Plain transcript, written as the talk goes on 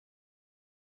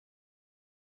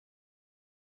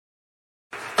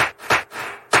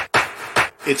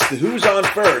It's the Who's On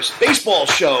First baseball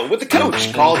show with the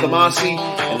coach, Carl Damasi,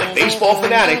 and the baseball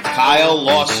fanatic, Kyle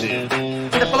Lawson.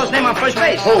 What's the fellow's name on first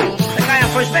base? Who? The guy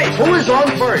on first base. Who is on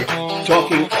first?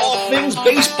 Talking all things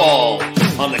baseball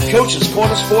on the Coach's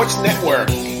Corner Sports Network.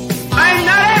 I'm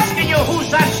not asking you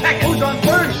who's on second. Who's on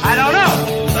first? I don't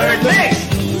know. Third base.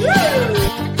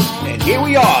 And here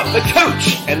we are, the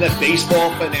coach and the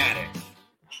baseball fanatic.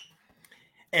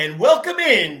 And welcome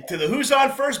in to the Who's On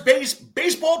First Base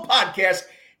Baseball Podcast,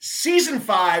 Season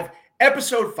 5,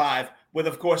 Episode 5, with,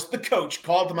 of course, the coach,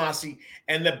 Carl Damasi,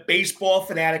 and the baseball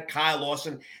fanatic, Kyle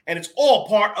Lawson. And it's all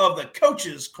part of the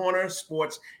Coach's Corner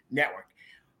Sports Network.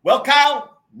 Well,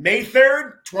 Kyle, May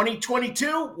 3rd,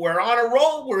 2022, we're on a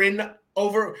roll.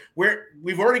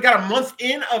 We've already got a month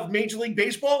in of Major League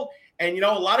Baseball. And,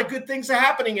 a lot of good things are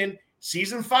happening in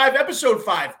Season 5, Episode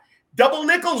 5. Double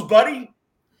nickels, buddy.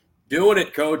 Doing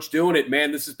it, Coach. Doing it,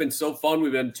 man. This has been so fun.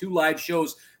 We've done 2 live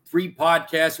shows, 3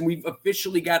 podcasts, and we've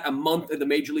officially got a month of the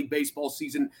Major League Baseball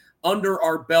season under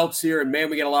our belts here. And, man,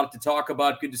 we got a lot to talk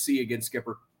about. Good to see you again,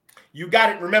 Skipper. You got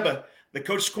it. Remember, the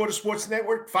Coach's Corner Sports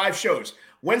Network, 5 shows.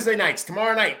 Wednesday nights,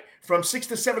 tomorrow night, from 6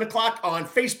 to 7 o'clock on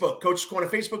Facebook, Coach's Corner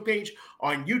Facebook page.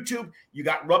 On YouTube, you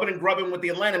got Rubbin' and Grubbin' with the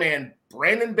Atlanta man,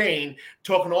 Brandon Bain,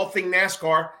 talking all thing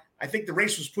NASCAR. I think the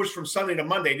race was pushed from Sunday to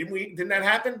Monday. Didn't that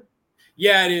happen?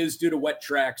 Yeah, it is due to wet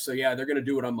tracks. So, yeah, they're going to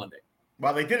do it on Monday.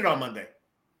 Well, they did it on Monday.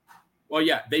 Well,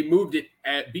 yeah, they moved it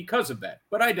because of that.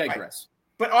 But I digress.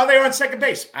 Right. But are they on second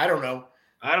base? I don't know.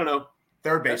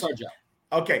 Third base. That's our job.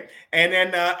 Okay. And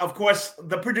then, of course,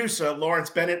 the producer, Lawrence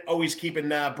Bennett, always keeping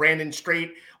Brandon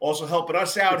straight, also helping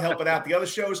us out, helping out the other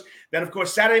shows. Then, of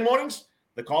course, Saturday mornings,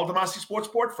 the Carl Damasi Sports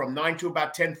Report from 9 to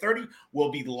about 10:30 will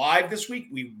be live this week.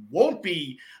 We won't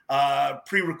be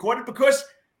pre-recorded because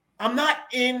I'm not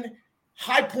in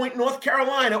High Point, North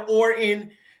Carolina, or in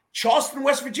Charleston,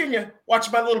 West Virginia,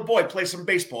 watching my little boy play some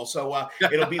baseball. So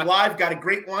it'll be live. Got a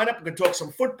great lineup. We're going to talk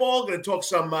some football. Going to talk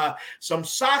some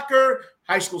soccer,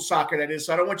 high school soccer, that is.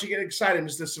 So I don't want you to get excited,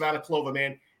 Mr. Savannah Clover,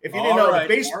 man. If you didn't know,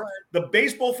 the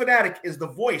baseball fanatic is the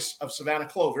voice of Savannah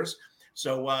Clovers.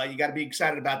 So you got to be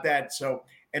excited about that. So,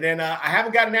 and then I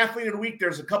haven't got an athlete of the week.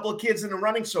 There's a couple of kids in the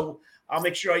running, so I'll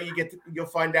make sure you'll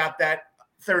find out that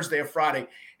Thursday or Friday.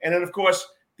 And then, of course,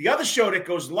 the other show that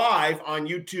goes live on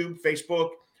YouTube,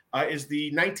 Facebook, is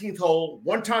the 19th hole,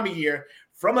 one time a year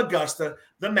from Augusta,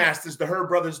 the Masters, the Herb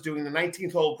brothers doing the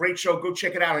 19th hole. Great show. Go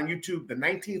check it out on YouTube, the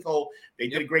 19th hole. They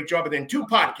did a great job. And then 2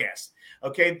 podcasts.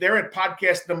 Okay, they're at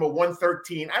podcast number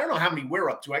 113. I don't know how many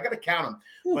we're up to. I got to count them.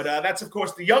 But that's, of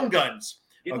course, the Young Guns.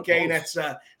 Okay, and that's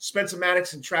Spencer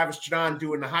Maddox and Travis Jadon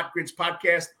doing the Hot Grids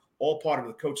podcast, all part of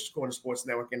the Coach's Corner Sports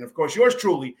Network. And, of course, yours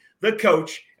truly, the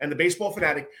coach and the baseball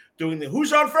fanatic, doing the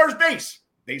Who's on First Base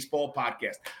baseball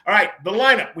podcast. All right, the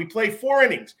lineup. We play 4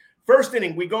 innings. First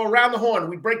inning, we go around the horn.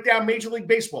 We break down Major League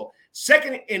Baseball.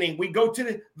 Second inning, we go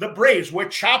to the Braves. We're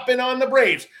chopping on the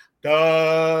Braves.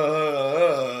 Oh,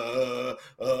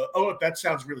 that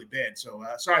sounds really bad. So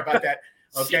sorry about that.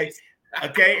 Okay.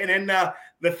 Okay. And then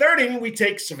the third inning, we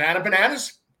take Savannah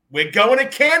Bananas. We're going to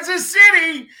Kansas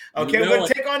City. Okay. We're going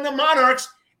to take on the Monarchs.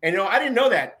 And, I didn't know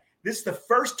that. This is the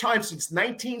first time since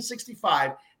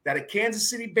 1965 that a Kansas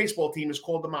City baseball team is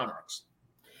called the Monarchs.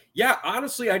 Yeah,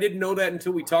 honestly, I didn't know that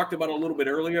until we talked about it a little bit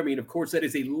earlier. I mean, of course, that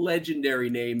is a legendary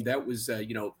name. That was,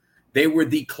 they were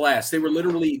the class. They were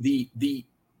literally the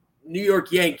New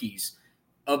York Yankees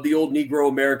of the old Negro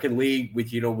American League with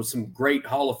some great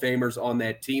Hall of Famers on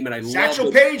that team. And I love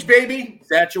Satchel Paige, baby.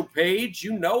 Satchel Paige,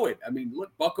 you know it. I mean,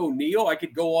 look, Buck O'Neil, I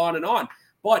could go on and on.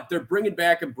 But they're bringing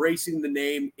back, embracing the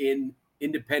name in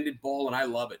independent ball, and I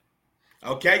love it.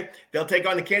 Okay, they'll take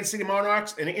on the Kansas City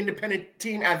Monarchs, an independent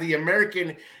team out of the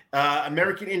American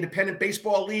Independent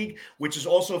Baseball League, which is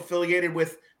also affiliated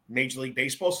with Major League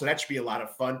Baseball. So that should be a lot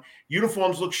of fun.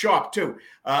 Uniforms look sharp too.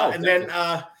 And then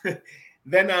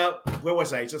where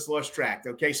was I? Just lost track.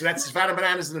 Okay, so that's Savannah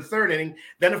Bananas in the third inning.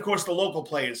 Then, of course, the local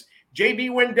players: J.B.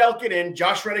 Wendelken and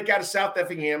Josh Reddick out of South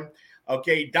Effingham.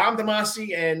 Okay, Dom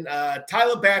Damasi and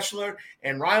Tyler Batchelor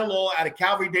and Ryan Lawler out of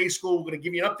Calvary Day School. We're going to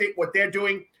give you an update what they're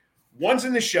doing. One's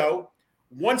in the show,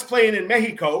 one's playing in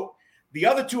Mexico, the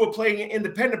other 2 are playing in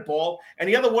independent ball, and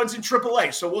the other one's in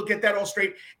AAA. So we'll get that all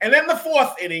straight. And then the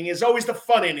 4th inning is always the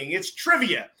fun inning. It's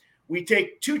trivia. We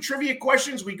take 2 trivia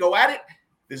questions. We go at it.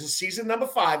 This is season number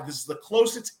 5. This is the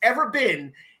closest it's ever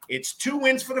been. It's 2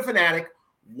 wins for the Fanatic,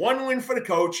 1 win for the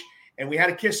coach, and we had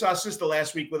to kiss our sister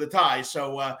last week with a tie.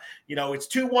 So, it's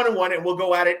 2-1-1, and we'll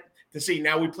go at it to see.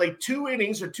 Now, we played 2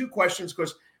 innings or 2 questions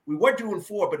because we were doing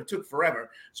 4, but it took forever.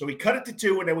 So we cut it to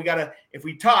 2, and then if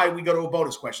we tie, we go to a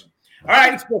bonus question. All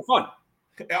right. It's more fun.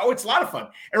 Oh, it's a lot of fun.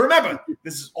 And remember,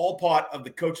 this is all part of the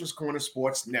Coach's Corner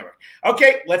Sports Network.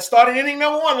 Okay, let's start in inning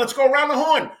number 1. Let's go around the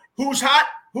horn. Who's hot?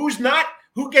 Who's not?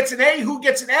 Who gets an A? Who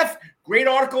gets an F? Great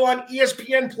article on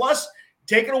ESPN Plus.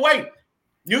 Take it away.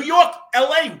 New York,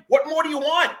 LA, what more do you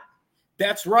want?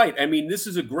 That's right. I mean, this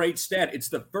is a great stat. It's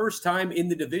the first time in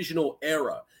the divisional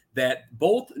era that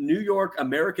both New York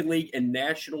American League and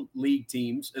National League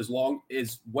teams, as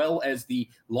well as the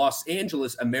Los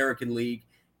Angeles American League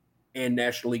and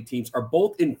National League teams, are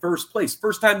both in first place.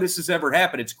 First time this has ever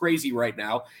happened. It's crazy right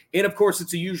now. And of course,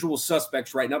 it's the usual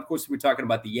suspects right now. Of course, we're talking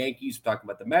about the Yankees, we're talking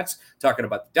about the Mets, talking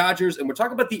about the Dodgers, and we're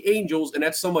talking about the Angels. And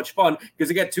that's so much fun because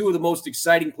they got two of the most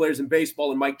exciting players in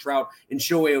baseball in Mike Trout and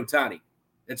Shohei Ohtani.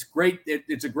 It's great.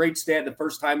 It's a great stat, the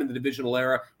first time in the divisional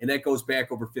era, and that goes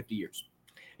back over 50 years.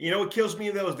 You know what kills me,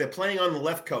 though, is they're playing on the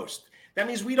left coast. That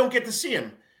means we don't get to see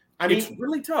them. I mean, it's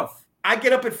really tough. I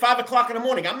get up at 5 o'clock in the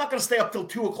morning. I'm not going to stay up till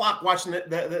 2 o'clock watching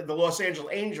the Los Angeles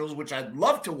Angels, which I'd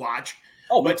love to watch.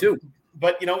 Oh, me too.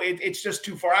 But, it's just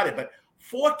too far out of it. But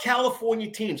 4 California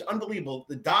teams, unbelievable.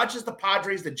 The Dodgers, the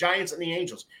Padres, the Giants, and the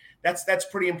Angels. That's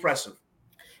pretty impressive.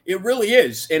 It really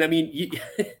is. And, I mean,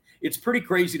 it's pretty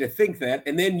crazy to think that.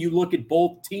 And then you look at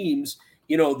both teams,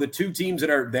 the two teams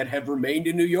that have remained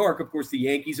in New York, of course, the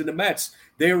Yankees and the Mets,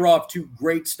 they're off to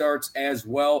great starts as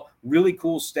well. Really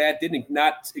cool stat. Did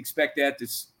not expect to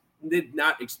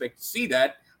see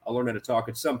that. I'll learn how to talk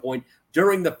at some point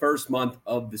during the first month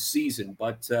of the season.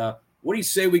 But what do you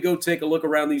say we go take a look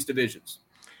around these divisions?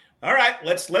 All right,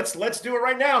 let's do it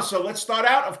right now. So let's start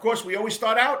out. Of course, we always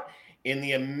start out in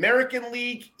the American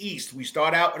League East. We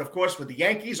start out, of course, with the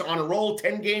Yankees on a roll,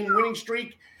 10-game winning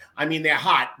streak. I mean, they're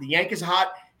hot. The Yankees are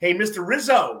hot. Hey, Mr.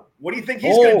 Rizzo, what do you think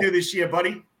he's going to do this year,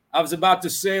 buddy? I was about to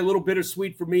say a little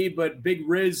bittersweet for me, but Big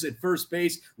Riz at first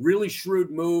base, really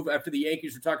shrewd move after the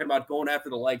Yankees were talking about going after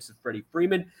the likes of Freddie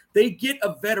Freeman. They get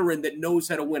a veteran that knows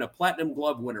how to win, a Platinum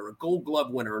Glove winner, a Gold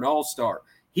Glove winner, an All-Star.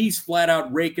 He's flat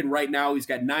out raking right now. He's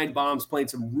got 9 bombs, playing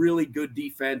some really good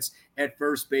defense at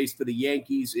first base for the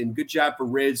Yankees. And good job for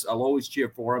Riz. I'll always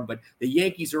cheer for him. But the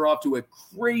Yankees are off to a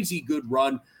crazy good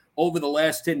run over the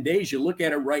last 10 days. You look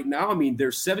at it right now. I mean, they're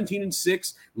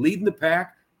 17-6, leading the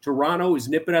pack. Toronto is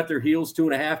nipping at their heels,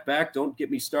 2.5 back. Don't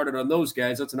get me started on those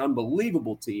guys. That's an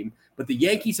unbelievable team. But the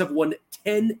Yankees have won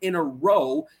 10 in a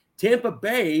row. Tampa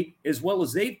Bay, as well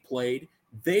as they've played,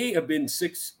 they have been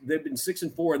 6. They've been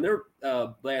 6-4 in their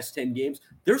last 10 games.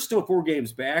 They're still 4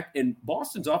 games back, and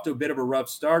Boston's off to a bit of a rough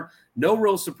start. No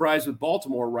real surprise with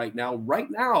Baltimore right now.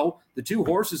 Right now, the 2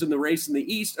 horses in the race in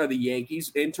the East are the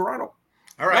Yankees and Toronto.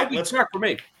 All right, let's talk for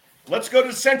me. Let's go to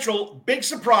the Central. Big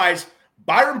surprise.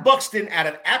 Byron Buxton out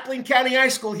of Appling County High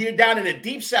School here down in the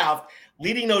Deep South,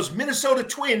 leading those Minnesota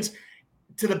Twins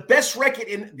to the best record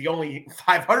in the only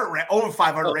 500 over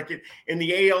 500 record in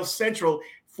the AL Central,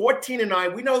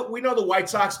 14-9. We know the White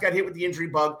Sox got hit with the injury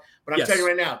bug, but I'm telling you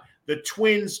right now, the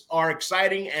Twins are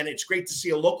exciting, and it's great to see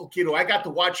a local kid who I got to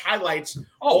watch highlights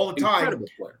all the time.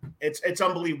 It's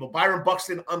unbelievable. Byron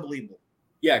Buxton, unbelievable.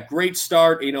 Yeah, great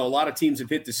start. A lot of teams have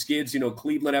hit the skids.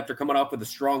 Cleveland, after coming off with a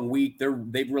strong week,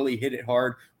 they've really hit it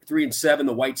hard. 3-7.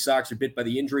 The White Sox are bit by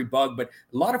the injury bug, but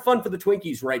a lot of fun for the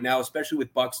Twinkies right now, especially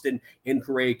with Buxton and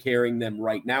Correa carrying them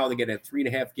right now. They get a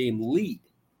 3.5-game lead.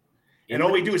 And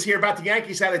all we do is hear about the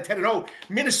Yankees out of 10-0.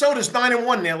 Minnesota's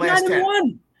 9-1 in their last 10.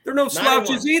 9-1. They're no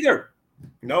slouches either.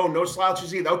 No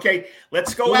slouches either. Okay,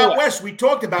 let's go out west. We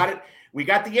talked about it. We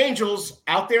got the Angels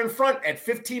out there in front at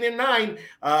 15-9.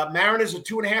 Mariners are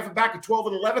 2.5 back at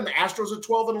 12-11. The Astros are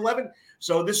 12-11.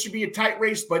 So this should be a tight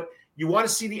race, but you want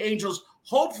to see the Angels.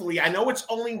 Hopefully, I know it's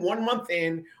only 1 month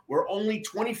in. We're only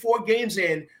 24 games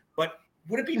in, but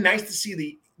would it be nice to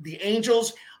see the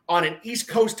Angels on an East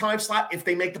Coast time slot if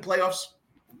they make the playoffs?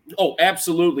 Oh,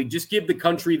 absolutely. Just give the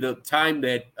country the time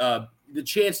that the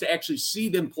chance to actually see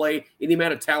them play in the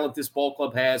amount of talent this ball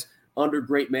club has under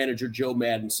great manager Joe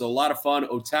Madden. So a lot of fun.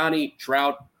 Ohtani,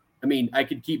 Trout, I mean, I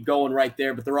could keep going right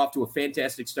there, but they're off to a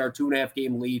fantastic start,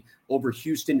 2.5-game lead over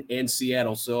Houston and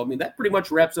Seattle. So, I mean, that pretty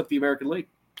much wraps up the American League.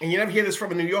 And you never hear this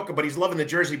from a New Yorker, but he's loving the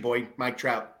Jersey boy, Mike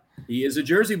Trout. He is a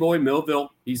Jersey boy,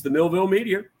 Millville. He's the Millville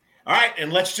Meteor. All right,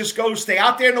 and let's just stay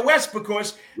out there in the West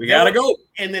because we got to go.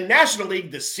 In the National League,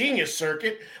 the senior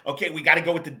circuit, okay, we got to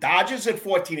go with the Dodgers at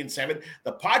 14-7,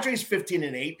 the Padres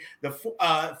 15-8, the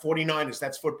 49ers,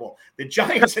 that's football, the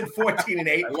Giants at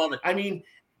 14-8. I love it. I mean,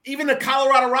 even the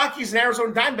Colorado Rockies and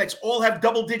Arizona Diamondbacks all have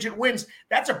double-digit wins.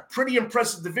 That's a pretty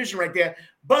impressive division right there.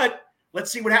 But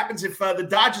let's see what happens if the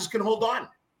Dodgers can hold on.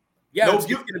 Yeah, it's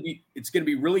going to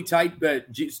be really tight.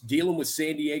 But just dealing with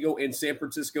San Diego and San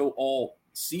Francisco all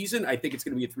season, I think it's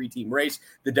going to be a 3-team race.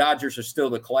 The Dodgers are still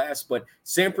the class, but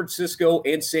San Francisco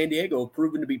and San Diego have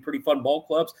proven to be pretty fun ball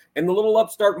clubs. And the little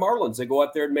upstart Marlins, they go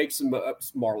out there and make some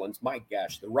Marlins. My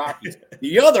gosh, the Rockies,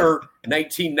 the other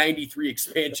 1993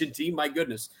 expansion team. My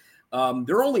goodness.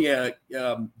 They're only a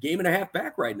game and a half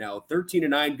back right now.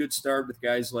 13-9, good start with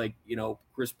guys like,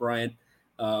 Chris Bryant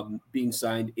being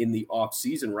signed in the off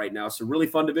season right now. So really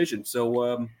fun division.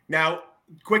 So now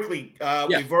quickly,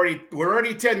 we're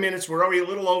already 10 minutes. We're already a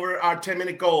little over our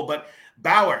 10-minute goal, but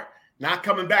Bauer not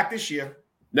coming back this year.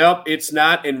 Nope, it's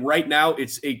not. And right now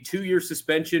it's a 2-year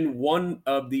suspension, one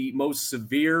of the most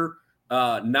severe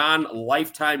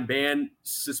non-lifetime ban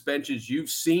suspensions you've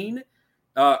seen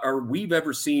or we've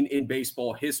ever seen in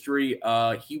baseball history.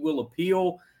 He will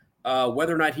appeal.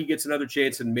 Whether or not he gets another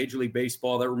chance in Major League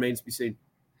Baseball, that remains to be seen.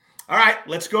 All right,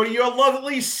 let's go to your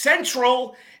lovely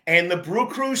Central, and the Brew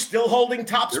Crew still holding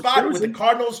top spot cruising. with the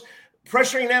Cardinals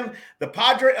pressuring them. The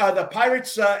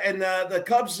Pirates, and the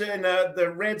Cubs and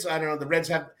the Reds. I don't know. The Reds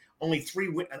have only 3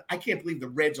 wins. I can't believe the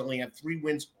Reds only have 3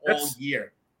 wins all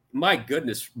year. My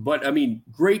goodness. But,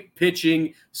 great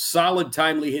pitching, solid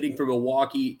timely hitting for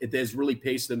Milwaukee. It has really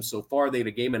paced them so far. They had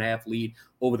a game and a half lead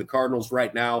over the Cardinals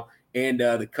right now. And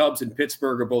the Cubs and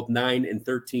Pittsburgh are both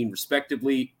 9-13,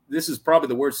 respectively. This is probably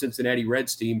the worst Cincinnati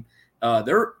Reds team.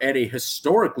 They're at a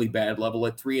historically bad level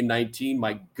at 3-19.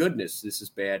 My goodness, this is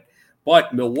bad.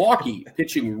 But Milwaukee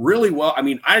pitching really well. I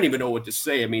don't even know what to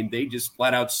say. They just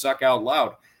flat out suck out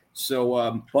loud.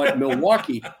 So, but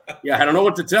Milwaukee, I don't know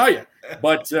what to tell you.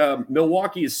 But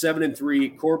Milwaukee is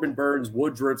 7-3. Corbin Burns,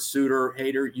 Woodruff, Suter,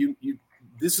 Hader.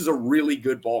 This is a really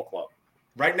good ball club.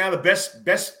 Right now, the best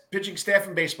pitching staff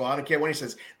in baseball. I don't care what he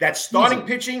says. That's starting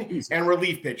pitching and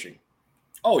relief pitching.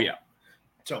 Oh, yeah.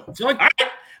 So all right,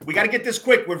 we got to get this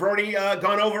quick. We've already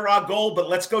gone over our goal, but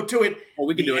let's go to it. Oh,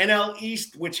 we can do it. NL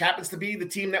East, which happens to be the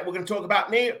team that we're going to talk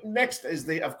about next, is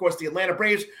of course, the Atlanta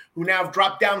Braves, who now have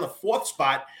dropped down the 4th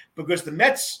spot because the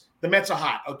Mets are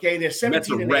hot. Okay, they're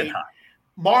 17-8.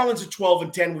 Marlins are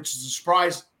 12-10, which is a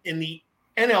surprise in the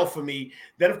NL for me.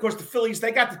 Then, of course, the Phillies,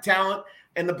 they got the talent.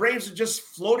 And the Braves are just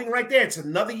floating right there. It's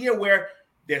another year where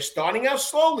they're starting out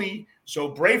slowly. So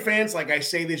Brave fans, like I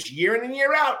say this year in and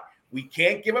year out, we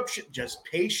can't give up shit. Just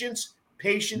patience.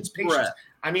 Right.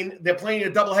 They're playing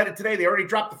a doubleheader today. They already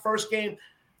dropped the first game.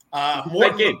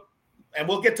 Morton, and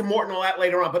we'll get to Morton all that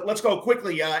later on. But let's go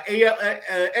quickly.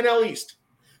 NL East.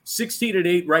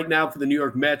 16-8 right now for the New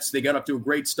York Mets. They got up to a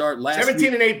great start last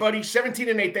 17-8, buddy.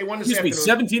 17-8. They won this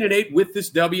afternoon. 17-8 with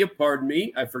this W. Pardon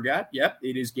me. I forgot. Yep,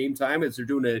 it is game time as they're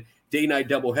doing a day-night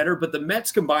doubleheader. But the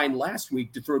Mets combined last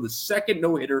week to throw the second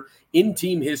no-hitter in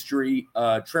team history.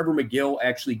 Trevor McGill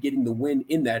actually getting the win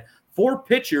in that. 4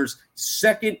 pitchers,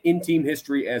 second in team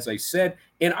history, as I said.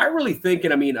 And I really think,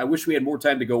 and I wish we had more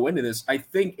time to go into this, I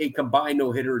think a combined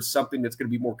no-hitter is something that's going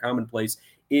to be more commonplace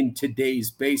in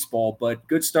today's baseball. But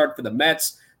good start for the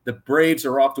Mets. The Braves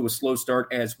are off to a slow start,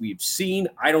 as we've seen.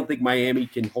 I don't think Miami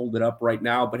can hold it up right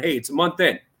now. But, hey, it's a month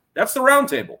in. That's the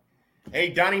roundtable. Hey,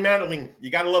 Donnie Mattingly, you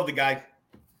got to love the guy.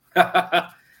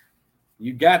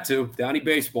 You got to. Donnie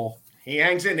Baseball. He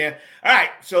hangs in there. All right,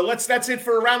 so that's it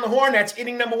for Around the Horn. That's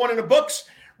inning number 1 in the books.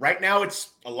 Right now,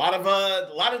 it's a lot of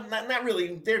not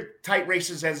really. They're tight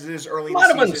races as it is early. A lot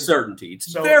of uncertainty.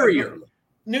 It's very early.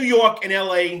 New York and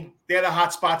LA, they're the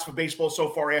hot spots for baseball so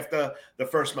far after the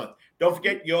first month. Don't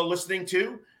forget, you're listening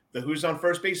to the Who's on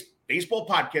First Base Baseball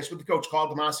Podcast with the coach,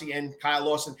 Carl Damasi and Kyle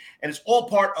Lawson. And it's all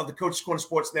part of the Coach's Corner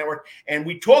Sports Network. And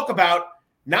we talk about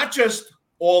not just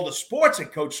all the sports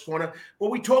at Coach's Corner, but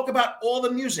we talk about all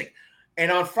the music. And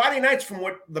on Friday nights, from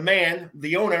what the man,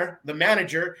 the owner, the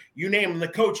manager, you name him, the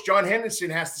coach, John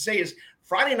Henderson, has to say is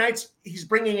Friday nights, he's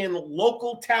bringing in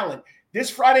local talent.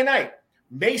 This Friday night,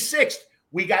 May 6th,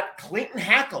 we got Clinton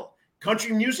Hackle,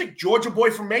 country music, Georgia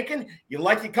boy from Macon. You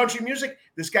like your country music?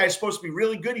 This guy is supposed to be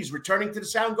really good. He's returning to the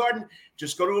Soundgarden.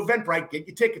 Just go to Eventbrite, get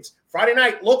your tickets. Friday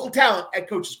night, local talent at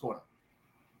Coach's Corner.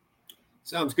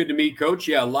 Sounds good to me, Coach.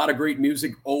 Yeah, a lot of great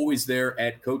music always there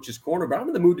at Coach's Corner, but I'm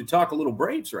in the mood to talk a little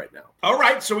Braves right now. All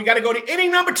right, so we got to go to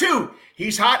inning number 2.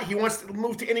 He's hot. He wants to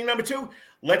move to inning number 2.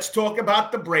 Let's talk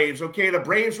about the Braves, okay? The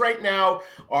Braves right now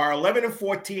are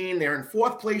 11-14. They're in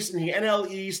 4th place in the NL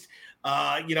East.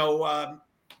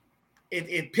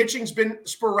 Pitching's been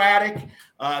sporadic.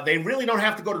 They really don't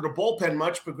have to go to the bullpen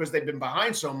much because they've been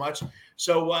behind so much.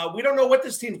 So we don't know what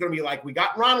this team's going to be like. We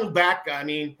got Ronald back.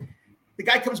 The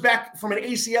guy comes back from an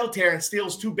ACL tear and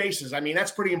steals 2 bases.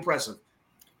 That's pretty impressive.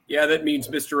 Yeah, that means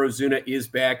Mr. Ozuna is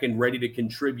back and ready to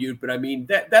contribute. But,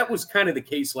 that was kind of the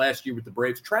case last year with the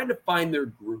Braves, trying to find their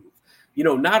groove.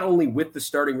 Not only with the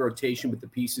starting rotation, but the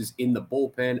pieces in the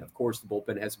bullpen. Of course, the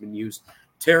bullpen hasn't been used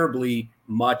terribly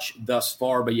much thus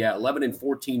far. But yeah,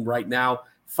 11-14 right now,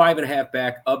 5.5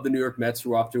 back of the New York Mets,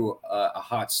 who are off to a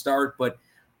hot start. But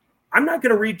I'm not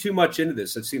going to read too much into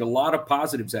this. I've seen a lot of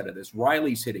positives out of this.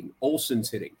 Riley's hitting, Olson's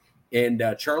hitting, and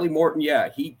Charlie Morton. Yeah,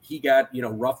 he got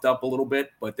roughed up a little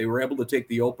bit, but they were able to take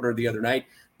the opener the other night.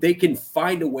 They can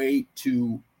find a way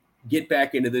to get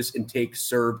back into this and take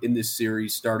serve in this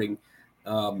series starting.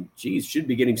 Should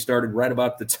be getting started right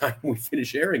about the time we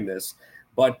finish airing this.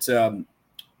 But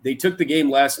they took the game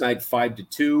last night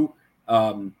 5-2.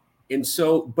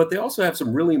 But they also have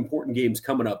some really important games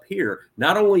coming up here.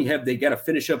 Not only have they got to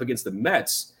finish up against the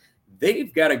Mets,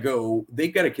 they've got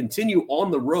to continue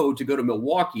on the road to go to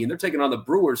Milwaukee, and they're taking on the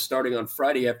Brewers starting on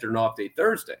Friday after an off day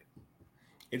Thursday.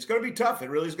 It's going to be tough. It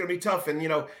really is going to be tough. And,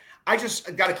 I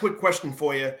just got a quick question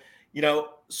for you.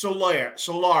 Solar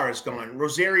is gone.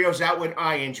 Rosario's out with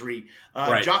eye injury.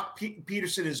 Right. Jock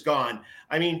Peterson is gone.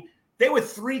 I mean, they were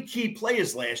 3 key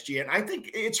players last year, and I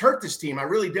think it's hurt this team. I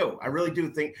really do. I really do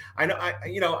think. I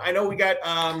know we got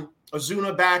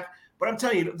Ozuna back, but I'm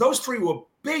telling you, those 3 were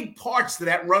big parts to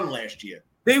that run last year.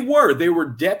 They were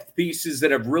depth pieces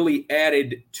that have really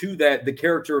added to the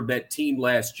character of that team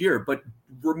last year. But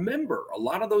remember, a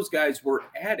lot of those guys were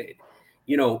added,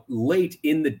 late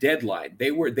in the deadline.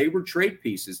 They were trade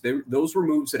pieces. Those were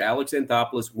moves that Alex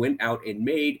Anthopoulos went out and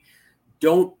made.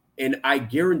 And I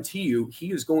guarantee you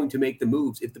he is going to make the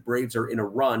moves if the Braves are in a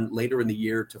run later in the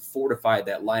year to fortify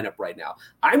that lineup right now.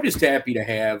 I'm just happy to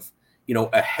have,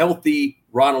 a healthy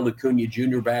Ronald Acuna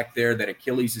Jr. back there. That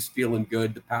Achilles is feeling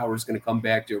good. The power is going to come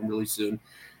back to him really soon.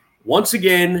 Once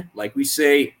again, like we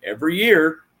say every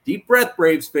year, deep breath,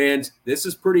 Braves fans, this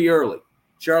is pretty early.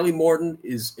 Charlie Morton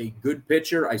is a good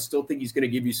pitcher. I still think he's going to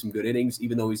give you some good innings,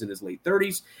 even though he's in his late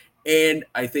 30s. And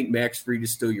I think Max Fried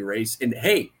is still your ace. And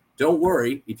hey, don't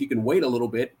worry, if you can wait a little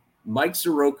bit, Mike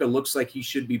Soroka looks like he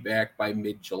should be back by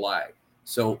mid-July.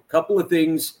 So a couple of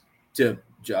things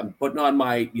I'm putting on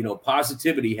my,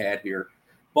 positivity hat here.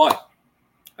 But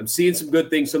I'm seeing some good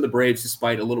things from the Braves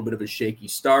despite a little bit of a shaky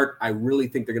start. I really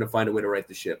think they're going to find a way to right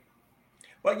the ship.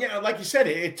 Well, like you said,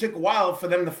 it took a while for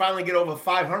them to finally get over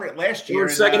 500 last year. They were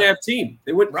a second-half team.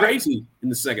 They went crazy in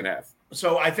the second half.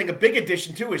 So I think a big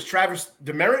addition, too, is Travis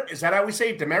Demeritte. Is that how we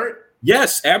say it, Demeritte?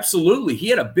 Yes, absolutely. He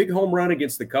had a big home run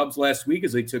against the Cubs last week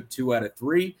as they took 2 out of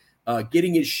 3.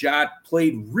 Getting his shot,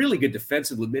 played really good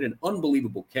defensively, made an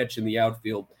unbelievable catch in the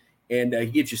outfield. And he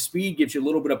gives you speed, gives you a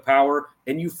little bit of power,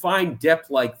 and you find depth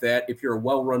like that if you're a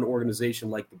well-run organization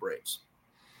like the Braves.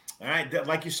 All right,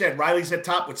 like you said, Riley's at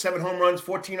top with 7 home runs,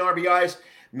 14 RBIs.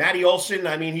 Matty Olson,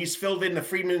 I mean, he's filled in the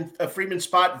Freeman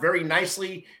spot very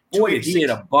nicely. Boy, he had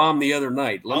a bomb the other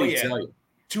night, let me tell you.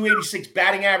 286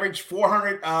 batting average,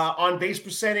 400 on base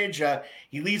percentage.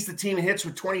 He leads the team in hits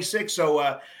with 26.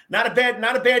 So not a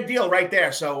bad deal right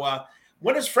there. So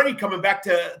when is Freddie coming back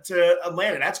to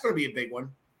Atlanta? That's going to be a big one.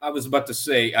 I was about to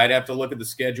say I'd have to look at the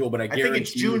schedule, but I guarantee think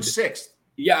it's June 6th.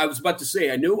 Yeah, I was about to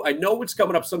say I know it's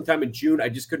coming up sometime in June. I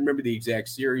just couldn't remember the exact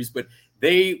series, but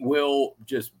they will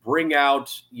just bring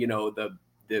out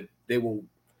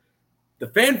the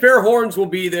fanfare horns will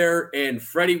be there, and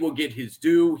Freddie will get his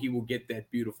due. He will get that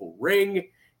beautiful ring.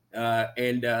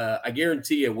 And I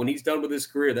guarantee you, when he's done with his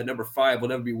career, that number 5 will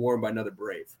never be worn by another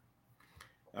Brave.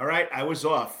 All right, I was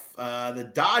off.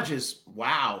 The Dodgers,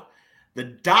 wow. The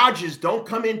Dodgers don't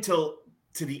come to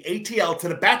the ATL, to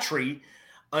the Battery,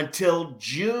 until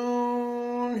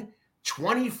June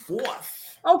 24th.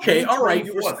 Okay, all right.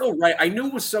 You were still right. I knew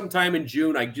it was sometime in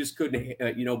June. I just couldn't,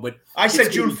 but I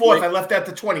said June 4th. I left out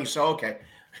the 20, so okay.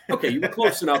 Okay, you were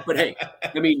close enough. But hey,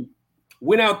 I mean,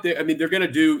 went out there. I mean, they're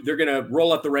gonna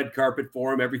roll out the red carpet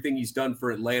for him. Everything he's done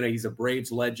for Atlanta. He's a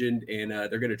Braves legend, and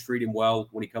they're gonna treat him well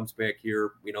when he comes back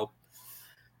here.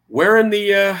 Wearing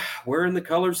the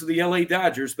colors of the LA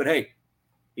Dodgers. But hey,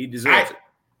 he deserves it.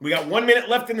 We got 1 minute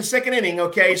left in the second inning.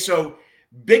 Okay, so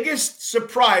biggest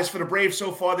surprise for the Braves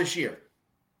so far this year,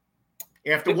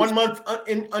 after 1 month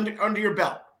under your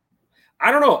belt. I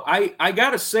don't know. I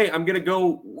gotta say, I'm gonna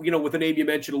go, with a name you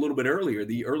mentioned a little bit earlier,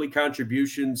 the early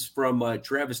contributions from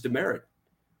Travis Demeritte.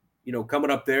 Coming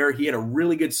up there, he had a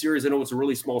really good series. I know it's a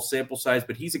really small sample size,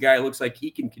 but he's a guy who looks like he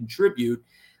can contribute.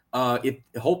 If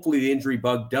hopefully the injury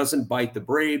bug doesn't bite the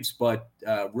Braves, but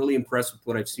really impressed with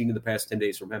what I've seen in the past 10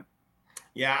 days from him.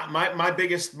 Yeah, my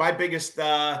biggest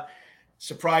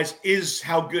surprise is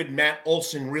how good Matt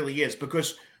Olson really is,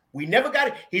 because we never got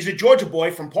it. He's a Georgia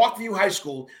boy from Parkview High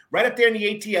School, right up there in the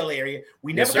ATL area.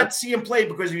 We never got to see him play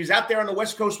because he was out there on the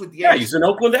West Coast with the A's. Yeah, he's in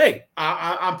Oakland A.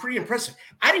 I'm pretty impressive.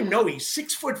 I didn't know he's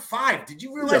 6'5". Did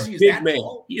you realize he's big that man?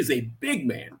 tall? He is a big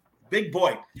man. Big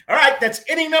boy. All right, that's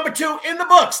inning number 2 in the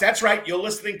books. That's right. You're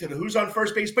listening to the Who's on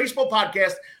First Base Baseball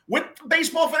podcast with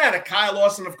Baseball Fanatic, Kyle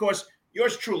Lawson, of course,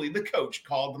 yours truly, the coach,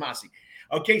 Carl Damasi.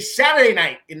 Okay, Saturday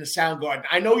night in the Soundgarden.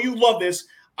 I know you love this.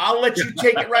 I'll let you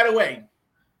take it right away.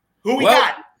 Who we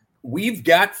got? We've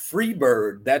got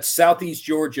Freebird. That's Southeast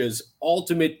Georgia's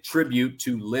ultimate tribute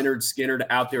to Leonard Skinner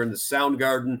out there in the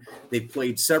Soundgarden. They've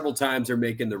played several times. They're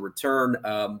making the return.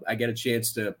 I got a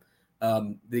chance to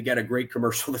they got a great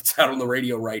commercial that's out on the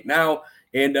radio right now,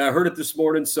 and I heard it this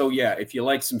morning. So, yeah, if you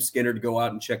like some Skinner, to go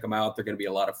out and check them out. They're going to be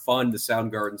a lot of fun. The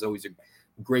Soundgarden's always a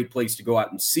great place to go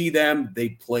out and see them. They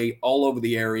play all over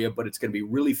the area, but it's going to be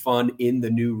really fun in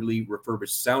the newly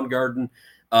refurbished Soundgarden.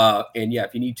 And yeah,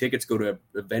 if you need tickets, go to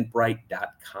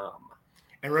eventbrite.com.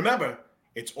 And remember,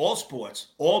 it's all sports,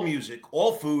 all music,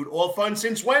 all food, all fun.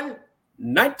 Since when?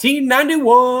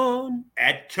 1991.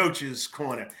 At Coach's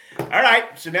Corner. All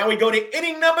right, so now we go to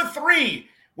inning number 3.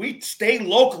 We stay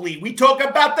locally. We talk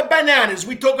about the Bananas.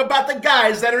 We talk about the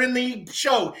guys that are in the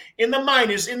show, in the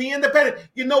minors, in the independent.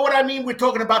 You know what I mean? We're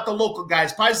talking about the local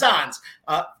guys, paisans.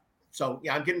 So,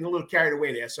 yeah, I'm getting a little carried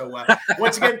away there. So,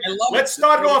 once again, let's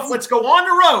start it off. Let's go on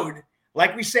the road,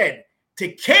 like we said,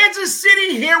 to Kansas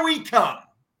City. Here we come.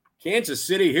 Kansas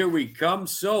City, here we come.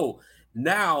 So,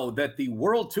 now that the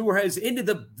World Tour has ended,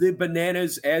 the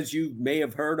Bananas, as you may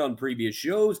have heard on previous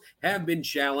shows, have been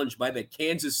challenged by the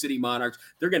Kansas City Monarchs.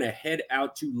 They're going to head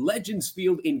out to Legends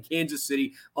Field in Kansas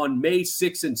City on May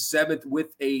 6th and 7th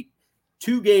with a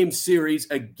 2-game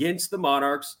series against the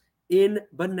Monarchs in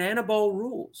Banana Bowl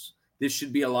rules. This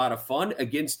should be a lot of fun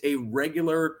against a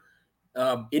regular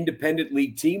independent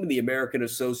league team in the American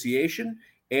Association.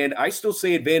 And I still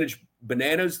say advantage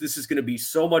Bananas. This is going to be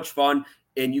so much fun.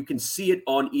 And you can see it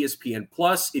on ESPN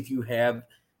Plus if you have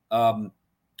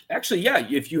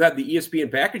if you have the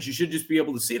ESPN package, you should just be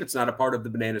able to see it. It's not a part of the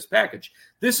Bananas package.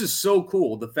 This is so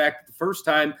cool. The fact that the first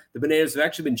time the Bananas have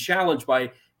actually been challenged by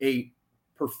a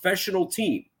professional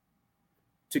team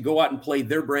to go out and play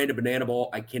their brand of banana ball.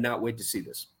 I cannot wait to see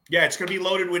this. Yeah, it's going to be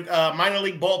loaded with minor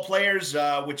league ball players,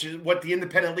 which is what the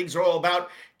independent leagues are all about.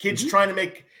 Kids the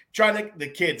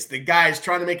guys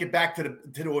trying to make it back to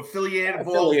the affiliated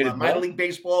ball, minor league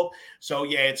baseball. So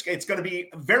yeah, it's going to be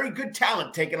very good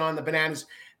talent taking on the Bananas.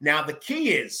 Now the key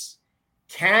is,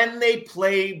 can they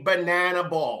play banana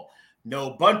ball? No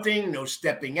bunting, no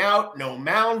stepping out, no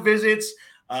mound visits.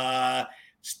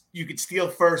 You could steal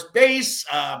first base.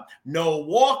 No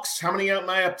walks. How many am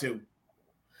I up to?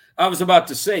 I was about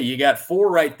to say, you got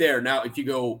 4 right there. Now, if you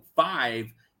go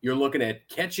 5, you're looking at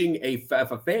catching if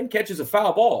a fan catches a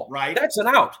foul ball, right? That's an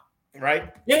out.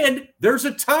 Right. And there's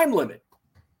a time limit.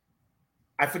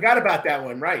 I forgot about that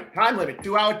one. Right. Time limit,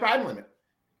 2-hour time limit.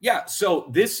 Yeah.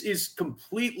 So this is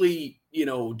completely,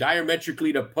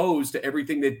 diametrically opposed to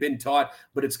everything they've been taught,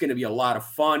 but it's going to be a lot of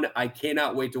fun. I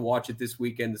cannot wait to watch it this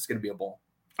weekend. It's going to be a ball.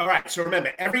 All right. So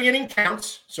remember, every inning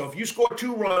counts. So if you score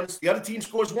 2 runs, the other team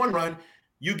scores 1 run,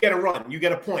 you get a run. You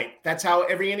get a point. That's how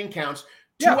every inning counts.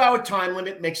 2-hour time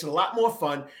limit makes it a lot more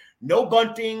fun. No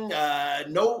bunting,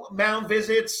 no mound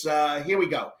visits. Here we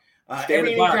go.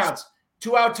 Every inning counts.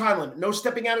 2-hour time limit. No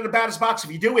stepping out of the batter's box.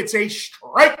 If you do, it's a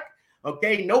strike.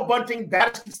 Okay, no bunting.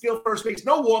 Batters can steal first base.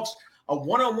 No walks. A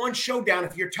one-on-one showdown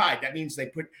if you're tied. That means they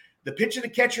put the pitcher, the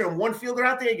catcher, and 1 fielder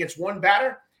out there against 1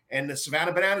 batter. And the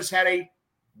Savannah Bananas had a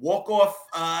walk-off,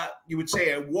 you would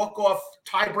say a walk-off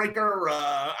tiebreaker.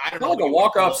 I don't know. Like a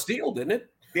walk-off steal, didn't it?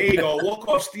 There you go.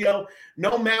 Walk-off steal.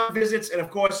 No mound visits. And,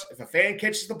 of course, if a fan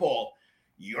catches the ball,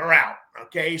 you're out.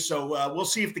 Okay, so we'll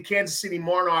see if the Kansas City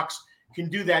Monarchs can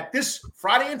do that this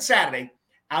Friday and Saturday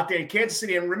out there in Kansas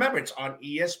City. And remember, it's on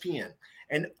ESPN.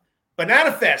 And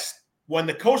Banana Fest, when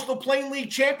the Coastal Plain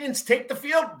League champions take the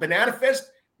field, Banana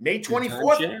Fest, May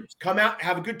 24th, come out,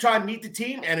 have a good time, meet the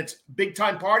team, and it's a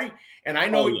big-time party. And I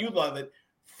know you love it.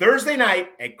 Thursday night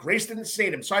at Grayston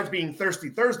Stadium, besides being Thirsty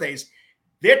Thursdays,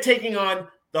 they're taking on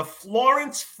the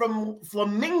Florence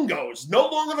Flamingos. No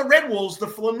longer the Red Wolves, the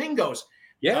Flamingos.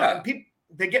 Yeah.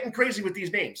 They're getting crazy with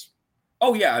these names.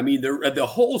 Oh, yeah. I mean, the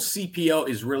whole CPL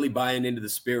is really buying into the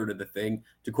spirit of the thing,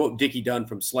 to quote Dickie Dunn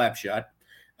from Slapshot.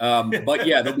 But,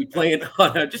 yeah, they'll be playing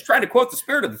on just trying to quote the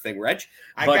spirit of the thing, Reg.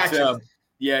 I got you.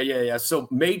 Yeah. So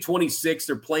May 26th,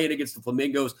 they're playing against the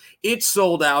Flamingos. It's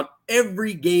sold out.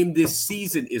 Every game this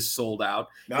season is sold out.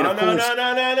 No.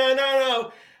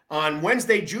 On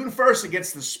Wednesday, June 1st,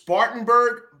 against the Spartan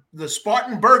Burgers. The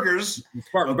Spartan Burgers.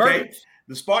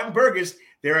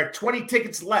 There are 20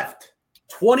 tickets left.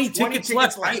 20 tickets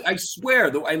left. I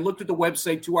swear, though, I looked at the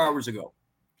website 2 hours ago.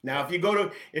 Now,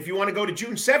 if you want to go to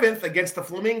June 7th against the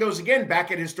Flamingos again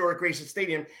back at historic Grayson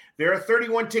Stadium, there are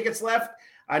 31 tickets left.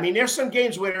 I mean, there's some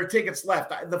games where there are tickets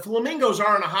left. The Flamingos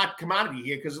aren't a hot commodity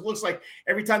here because it looks like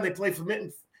every time they play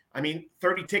Flamingo,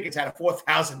 30 tickets out of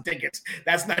 4,000 tickets.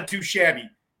 That's not too shabby.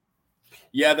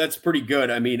 Yeah, that's pretty good.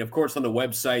 I mean, of course, on the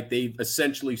website, they've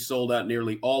essentially sold out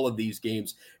nearly all of these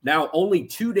games. Now, only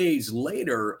 2 days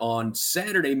later, on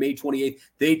Saturday, May 28th,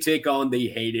 they take on the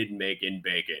hated Macon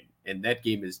Bacon, and that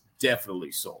game is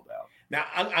definitely sold out. Now,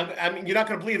 you're not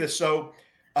going to believe this. So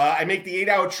I make the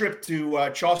 8-hour trip to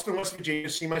Charleston, West Virginia, to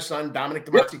see my son, Dominic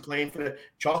DeMasi, playing for the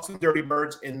Charleston Dirty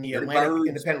Birds in the Atlantic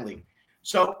Independent League.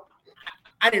 So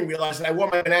I didn't realize that I wore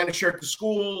my banana shirt to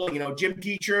school, gym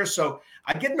teacher. So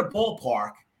I get in the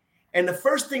ballpark, and the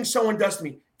first thing someone does to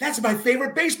me, "That's my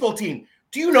favorite baseball team.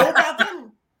 Do you know about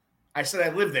them?" I said, "I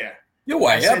live there."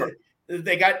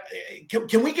 They got,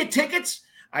 can we get tickets?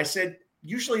 I said,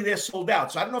 "Usually they're sold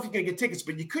out. So I don't know if you can get tickets,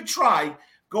 but you could try.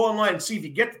 Go online and see if you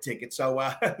get the ticket." So,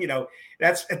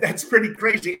 that's pretty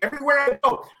crazy. Everywhere I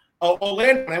go.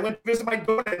 Orlando, when I went to visit my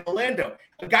daughter in Orlando,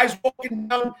 a guy's walking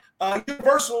down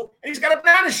Universal, and he's got a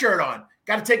banana shirt on.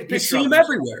 Got to take a picture. You see him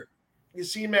everywhere. You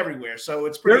see him everywhere. So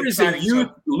it's pretty exciting. There is a youth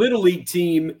Little League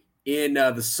team in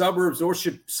the suburbs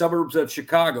suburbs of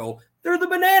Chicago. They're the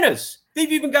Bananas.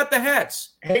 They've even got the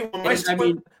hats. Hey, my son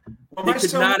was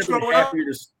growing up.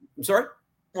 I'm sorry?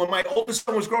 When my oldest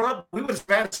son was growing up, we were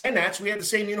Savannah Bananas. We had the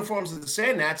same uniforms as the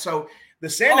Sandnats. So the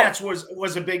Sandnats was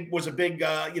a big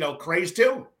craze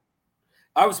too.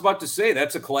 I was about to say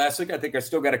that's a classic. I think I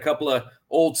still got a couple of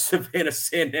old Savannah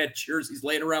Sandnat jerseys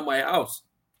laying around my house.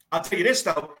 I'll tell you this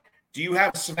though. Do you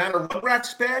have Savannah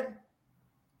Rugrats bag?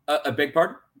 A big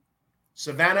pardon?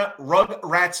 Savannah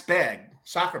Rugrats bag,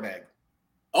 soccer bag.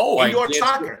 Oh, indoor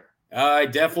soccer. I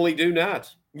definitely do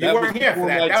not. You weren't here for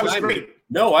that. That was great.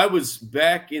 No, I was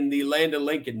back in the land of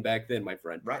Lincoln back then, my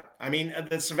friend. Right. I mean,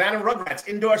 the Savannah Rugrats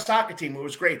indoor soccer team. It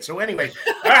was great. So anyway,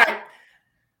 all right.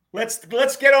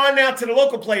 Let's get on now to the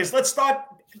local players. Let's start,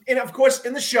 and of course,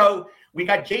 in the show, we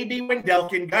got JB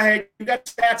Wendelken. Go ahead. You got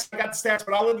stats. I got the stats,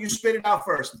 but I'll let you spit it out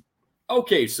first.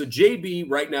 Okay, so JB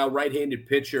right now, right-handed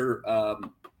pitcher,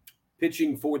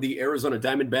 pitching for the Arizona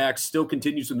Diamondbacks, still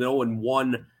continues with an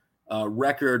 0-1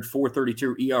 record,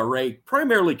 4.32 ERA,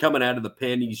 primarily coming out of the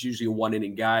pen. He's usually a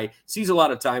one-inning guy. Sees a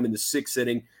lot of time in the sixth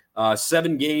inning.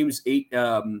 7 games, 8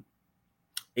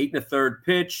 1/3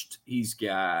 pitched. He's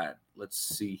got, let's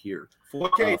see here, 4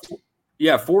 Ks.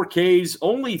 4 Ks,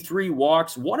 only 3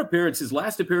 walks, 1 appearance. His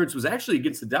last appearance was actually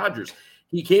against the Dodgers.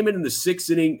 He came in the 6th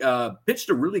inning, pitched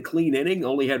a really clean inning,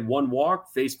 only had 1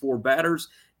 walk, faced 4 batters,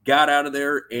 got out of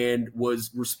there, and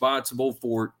was responsible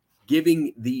for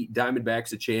giving the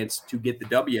Diamondbacks a chance to get the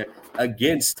W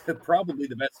against probably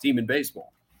the best team in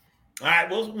baseball. All right,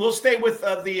 we'll stay with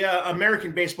the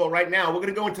American baseball right now. We're going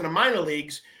to go into the minor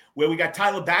leagues, where we got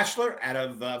Tyler Batchelor out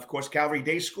of course, Calvary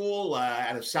Day School,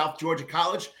 out of South Georgia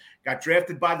College. Got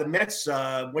drafted by the Mets,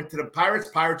 went to the Pirates.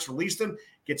 Pirates released him.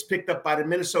 Gets picked up by the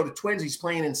Minnesota Twins. He's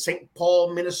playing in St.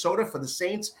 Paul, Minnesota for the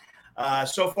Saints.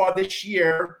 So far this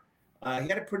year, he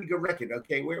had a pretty good record.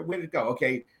 Okay, where did it go?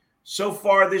 Okay, so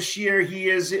far this year, he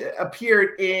has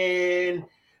appeared in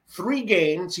 3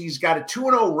 games. He's got a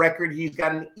 2-0 record. He's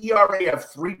got an ERA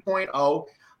of 3.0.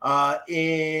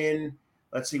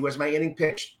 Let's see, where's my inning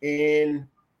pitched? In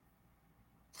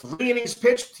 3 innings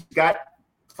pitched, he got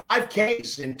 5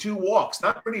 Ks and 2 walks.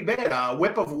 Not pretty bad.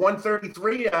 Whip of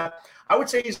 133. I would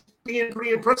say he's being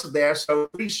pretty impressive there. So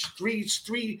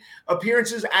three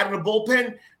appearances out of the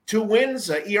bullpen, 2 wins,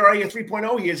 ERA of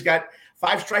 3.0. He has got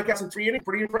 5 strikeouts in 3 innings.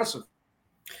 Pretty impressive.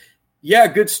 Yeah,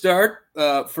 good start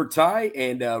for Ty,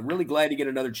 and really glad to get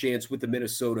another chance with the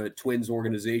Minnesota Twins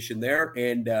organization there.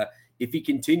 And if he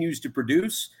continues to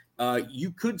produce,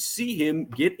 you could see him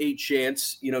get a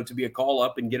chance, to be a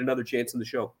call-up and get another chance in the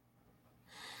show.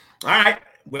 All right,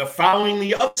 we're following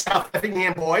the other South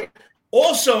Effingham boy.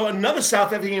 Also, another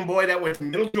South Effingham boy that went to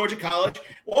Middle Georgia College,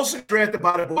 also drafted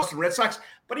by the Boston Red Sox,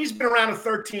 but he's been around for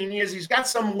 13 years. He's got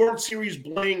some World Series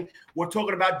bling. We're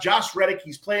talking about Josh Reddick.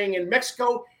 He's playing in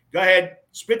Mexico. Go ahead,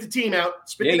 spit the team out.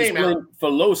 Spit the name out.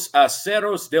 For Los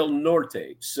Aceros del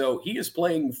Norte. So he is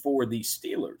playing for the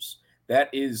Steelers. That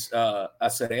is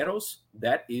Acereros.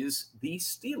 That is the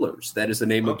Steelers. That is the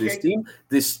name of this team.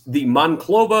 The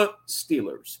Monclova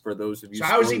Steelers, for those of you. So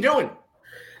how is he doing?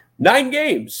 9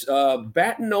 games.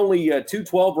 Batting only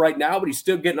 .212 right now, but he's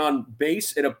still getting on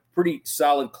base at a pretty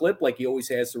solid clip like he always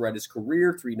has throughout his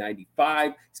career,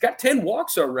 395. He's got 10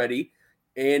 walks already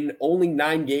in only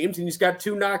 9 games, and he's got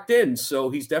 2 knocked in. So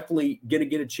he's definitely going to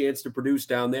get a chance to produce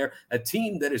down there. A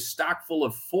team that is stocked full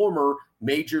of former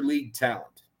major league talent.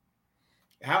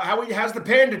 How's the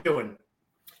Panda doing?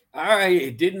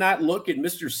 I did not look at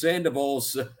Mr.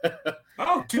 Sandoval's.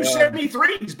 Oh,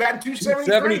 273. He's batting 273.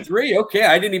 273. Okay,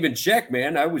 I didn't even check,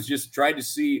 man. I was just trying to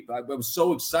see. I was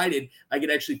so excited I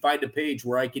could actually find a page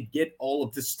where I could get all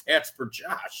of the stats for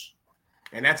Josh.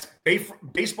 And that's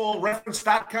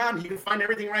baseballreference.com. You can find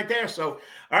everything right there. So,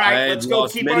 all right, let's go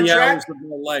keep on track. Hours of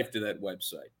my life to that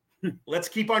website. Let's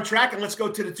keep on track, and let's go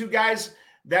to the two guys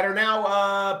that are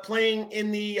now playing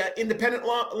in the independent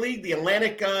league, the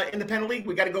Atlantic Independent League.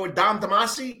 We got to go with Dom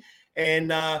Damasi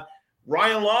and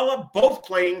Ryan Lawler, both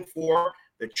playing for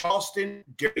the Charleston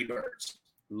Dirty Birds.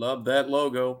 Love that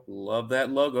logo. Love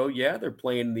that logo. Yeah, they're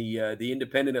playing the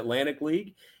Independent Atlantic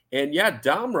League. And yeah,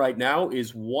 Dom right now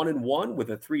is 1-1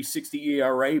 with a 3.60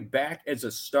 ERA, back as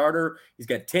a starter. He's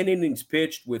got 10 innings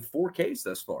pitched with 4 Ks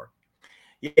thus far.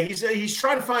 Yeah, he's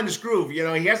trying to find his groove. You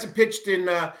know, he hasn't pitched in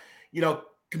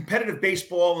competitive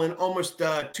baseball in almost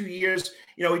 2 years.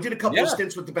 You know, he did a couple of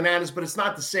stints with the Bananas, but it's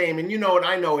not the same. And you know it,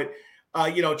 I know it.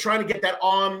 Trying to get that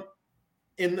arm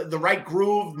in the right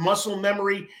groove, muscle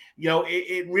memory,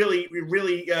 it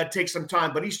really takes some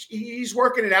time. But he's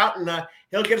working it out, and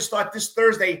he'll get a start this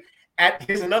Thursday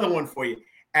here's another one for you,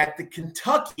 at the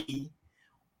Kentucky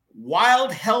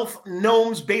Wild Health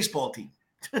Gnomes baseball team.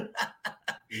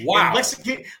 Wow.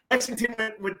 Lexington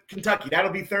with Kentucky.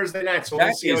 That'll be Thursday night. So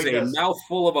that is a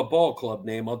mouthful of a ball club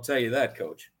name, I'll tell you that,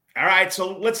 Coach. All right,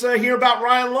 so let's hear about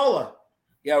Ryan Lawler.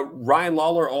 Yeah, Ryan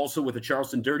Lawler also with the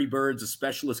Charleston Dirty Birds, a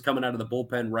specialist coming out of the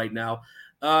bullpen right now.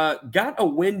 Got a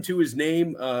win to his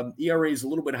name. ERA is a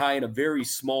little bit high in a very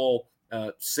small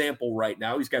sample right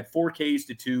now. He's got 4 Ks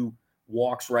to 2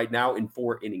 walks right now in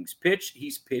 4 innings pitched.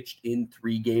 He's pitched in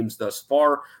 3 games thus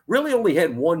far. Really only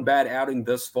had 1 bad outing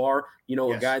thus far.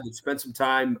 A guy that spent some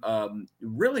time,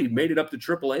 really made it up to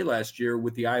AAA last year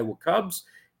with the Iowa Cubs.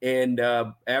 And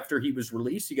after he was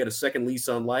released, he got a second lease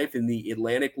on life in the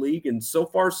Atlantic League. And so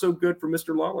far, so good for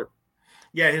Mr. Lawler.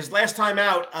 Yeah, his last time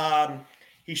out,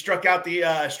 he struck out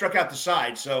the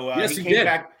side. So yes, he came did.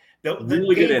 back.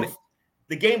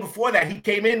 The game before that, he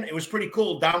came in. It was pretty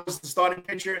cool. Dom was the starting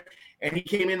pitcher, and he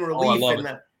came in relief.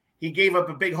 He gave up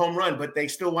a big home run, but they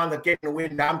still wound up getting the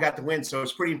win. Dom got the win, so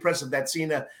it's pretty impressive that seeing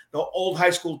the old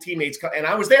high school teammates, and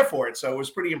I was there for it, so it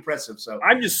was pretty impressive. So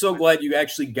I'm just so glad you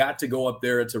actually got to go up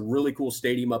there. It's a really cool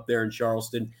stadium up there in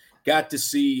Charleston. Got to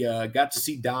see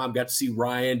Dom, got to see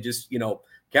Ryan. Just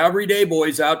Calvary Day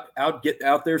boys out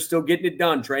there, still getting it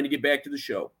done, trying to get back to the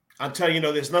show. I'm telling you,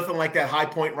 there's nothing like that High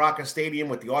Point Rocker Stadium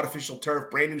with the artificial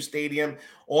turf, brand new stadium,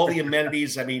 all the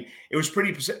amenities. I mean, it was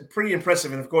pretty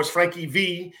impressive. And of course, Frankie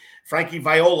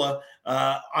Viola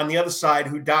on the other side,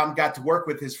 who Dom got to work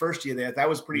with his first year there. That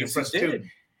was pretty impressive too.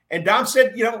 And Dom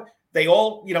said, they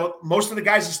all, most of the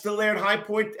guys are still there at High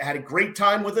Point. Had a great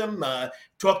time with him.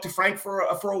 Talked to Frank for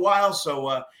a while.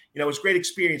 So, it was a great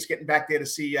experience getting back there to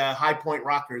see High Point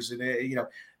Rockers. And,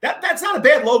 that's not a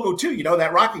bad logo too,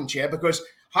 that rocking chair, because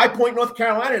High Point, North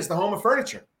Carolina is the home of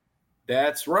furniture.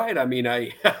 That's right. I mean,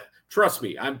 trust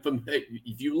me,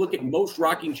 if you look at most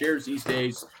rocking chairs these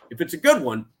days, if it's a good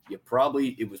one, it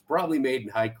was probably made in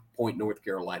High Point, North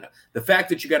Carolina. The fact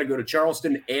that you got to go to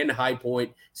Charleston and High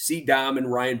Point, see Dom and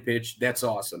Ryan pitch, that's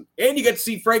awesome. And you get to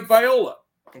see Frank Viola.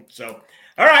 So,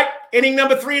 all right, inning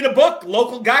number 3 in the book.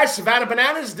 Local guys, Savannah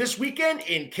Bananas, this weekend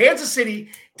in Kansas City,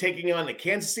 taking on the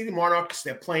Kansas City Monarchs.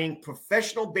 They're playing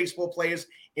professional baseball players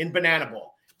in banana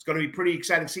ball. It's going to be pretty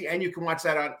exciting to see, and you can watch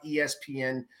that on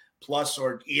ESPN Plus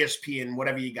or ESPN,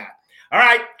 whatever you got. All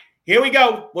right, here we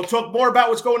go. We'll talk more about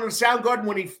what's going on in the Soundgarden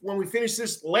when we finish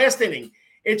this last inning.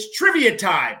 It's trivia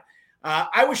time.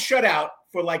 I was shut out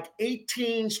for like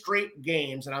 18 straight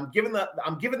games, and I'm giving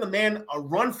the man a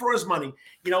run for his money.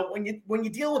 When you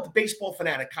deal with the baseball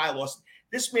fanatic, Kyle Austin,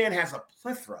 this man has a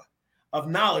plethora of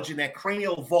knowledge in that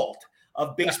cranial vault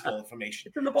of baseball information.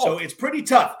 It's in the vault. So it's pretty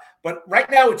tough. But right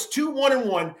now it's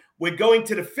 2-1-1. We're going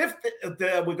to the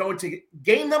 5th. We're going to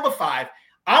game number 5.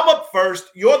 I'm up first.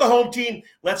 You're the home team.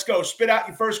 Let's go. Spit out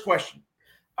your first question.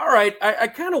 All right. I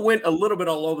kind of went a little bit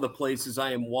all over the place, as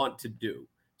I am wont to do.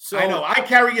 So I know. I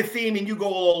carry a theme and you go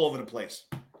all over the place.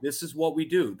 This is what we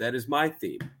do. That is my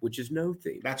theme, which is no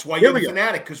theme. That's why you're the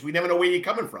fanatic, because we never know where you're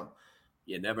coming from.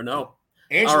 You never know.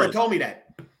 Angela told me that.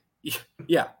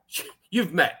 Yeah.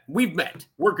 We've met.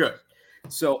 We're good.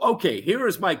 So, okay, here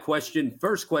is my question.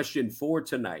 First question for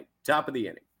tonight, top of the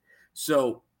inning.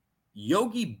 So,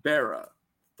 Yogi Berra,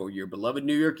 for your beloved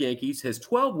New York Yankees, has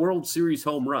 12 World Series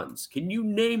home runs. Can you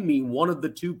name me one of the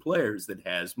 2 players that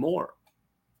has more?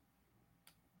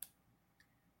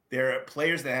 There are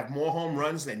players that have more home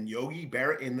runs than Yogi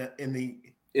Berra in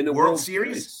the World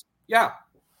Series? Yeah.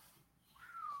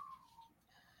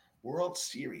 World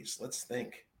Series. Let's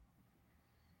think.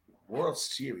 World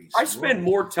Series. I spend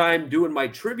more time doing my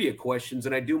trivia questions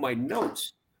than I do my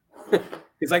notes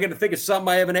because I got to think of something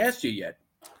I haven't asked you yet.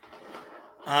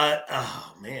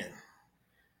 Oh, man.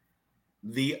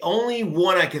 The only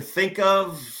one I could think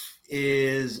of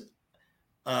is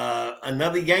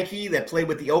another Yankee that played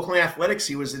with the Oakland Athletics.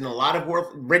 He was in a lot of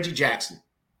work. Reggie Jackson.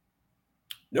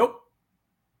 Nope.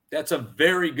 That's a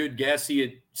very good guess. He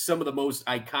had some of the most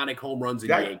iconic home runs in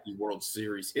Yankee World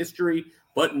Series history.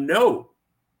 But no,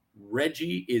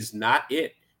 Reggie is not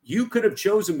it. You could have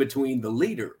chosen between the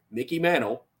leader, Mickey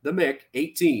Mantle, the Mick,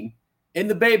 18, and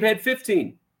the Babe had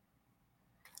 15.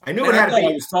 I knew it had to be.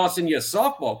 I was tossing you a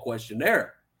softball question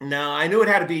there. No, I knew it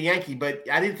had to be a Yankee, but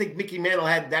I didn't think Mickey Mantle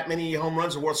had that many home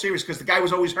runs in World Series because the guy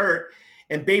was always hurt,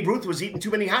 and Babe Ruth was eating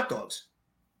too many hot dogs.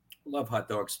 Love hot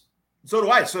dogs. So do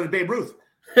I. So did Babe Ruth.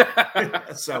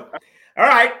 So, all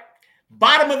right.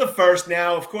 Bottom of the first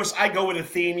now. Of course, I go with a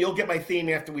theme. You'll get my theme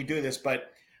after we do this,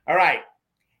 but all right.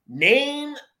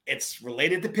 Name, it's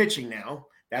related to pitching now.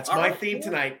 That's all my right, theme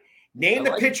tonight. Name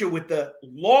the pitcher with the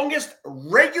longest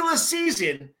regular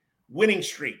season winning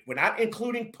streak. We're not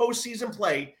including postseason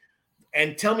play.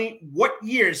 And tell me what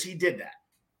years he did that.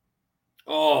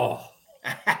 Oh.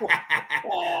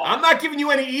 I'm not giving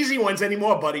you any easy ones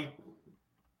anymore, buddy.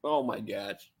 Oh, my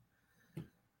gosh.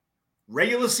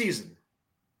 Regular season.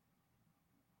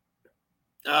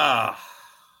 See,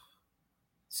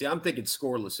 I'm thinking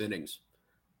scoreless innings.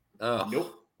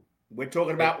 Nope. We're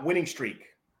talking about winning streak.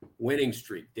 Winning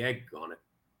streak. Daggone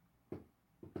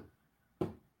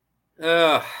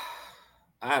it.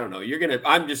 I don't know.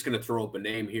 I'm just gonna throw up a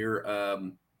name here.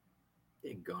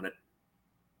 Daggone it.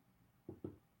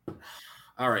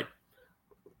 All right.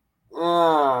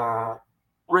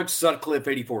 Rick Sutcliffe,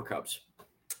 84 Cubs.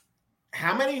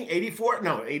 How many? 84?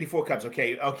 No, 84 Cubs.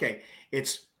 Okay.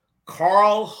 It's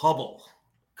Carl Hubble.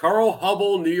 Carl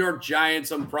Hubble, New York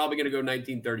Giants. I'm probably going to go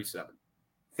 1937.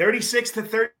 36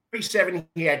 to 37.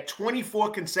 He had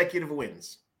 24 consecutive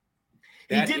wins.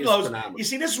 That he did those. Phenomenal. You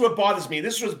see, this is what bothers me.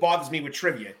 This is what bothers me with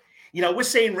trivia. You know, we're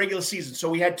saying regular season, so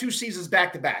we had 2 seasons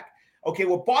back to back. Okay,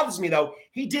 what bothers me, though,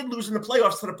 he did lose in the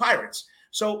playoffs to the Pirates.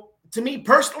 So, to me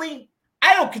personally,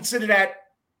 I don't consider that,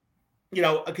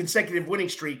 a consecutive winning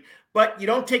streak. But you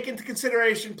don't take into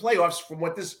consideration playoffs from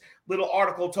what this little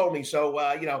article told me. So,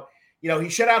 he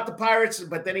shut out the Pirates,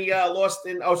 but then he lost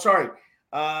in – he lost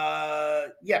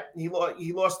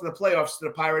in the playoffs to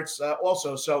the Pirates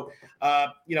also. So, Yeah,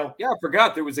 I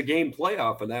forgot there was a game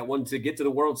playoff in that one to get to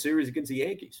the World Series against the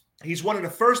Yankees. He's one of the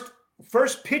first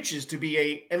pitches to be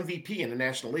a MVP in the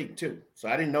National League, too. So,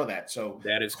 I didn't know that. So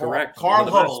that is correct.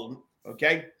 Carl Hubble,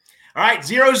 okay? All right,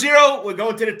 0-0. We're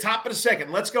going to the top of the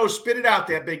second. Let's go. Spit it out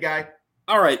there, big guy.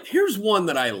 All right, here's one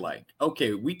that I like.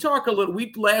 Okay,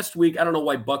 last week, I don't know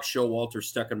why Buck Showalter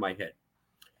stuck in my head.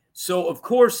 So, of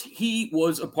course, he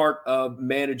was a part of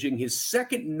managing his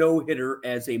second no-hitter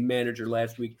as a manager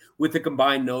last week with a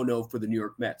combined no-no for the New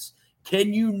York Mets.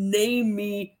 Can you name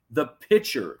me the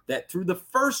pitcher that threw the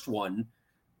first one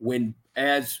with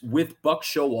Buck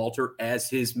Showalter as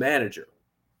his manager?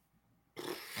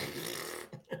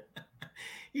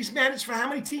 He's managed for how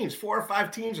many teams? 4 or 5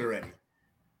 teams already.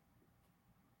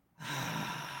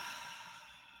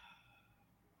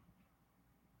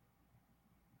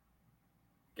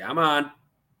 Come on.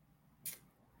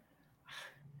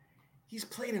 He's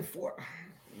played in 4.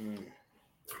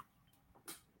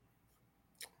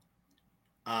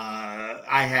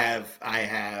 I have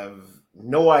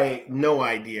no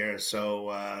idea. So,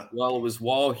 well, it was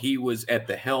while he was at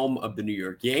the helm of the New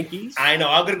York Yankees. I know.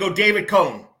 I'm going to go David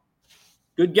Cone.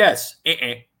 Good guess.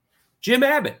 Jim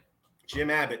Abbott.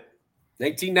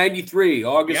 1993,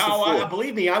 August 4th.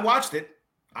 Believe me, I watched it.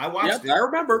 I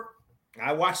remember.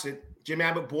 I watched it. Jim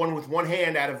Abbott, born with one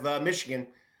hand out of Michigan.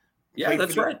 Yeah,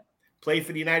 that's right. Played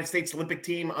for the United States Olympic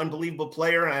team, unbelievable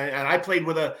player. And I played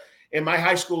in my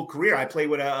high school career, I played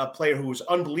with a player who was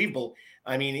unbelievable.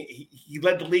 I mean, he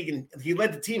led the league and he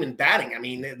led the team in batting. I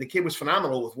mean, the kid was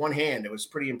phenomenal with one hand. It was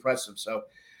pretty impressive. So,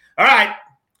 all right.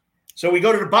 So we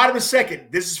go to the bottom of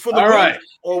second. This is for the win,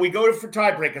 or we go for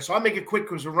tiebreaker. So I'll make it quick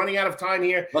because we're running out of time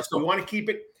here. Let's go. We want to keep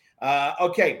it.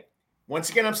 Okay. Once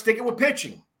again, I'm sticking with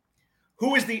pitching.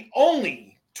 Who is the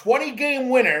only 20-game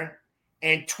winner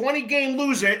and 20-game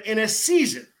loser in a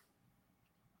season?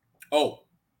 Oh,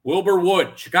 Wilbur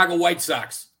Wood, Chicago White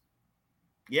Sox.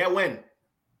 Yeah, when?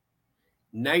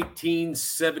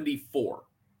 1974.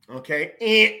 Okay.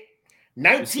 And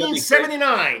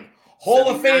 1979. Hall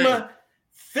of Famer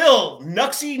Phil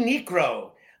Nuxie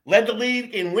Necro led the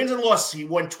league in wins and losses. He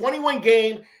won 21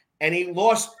 games, and he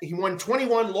won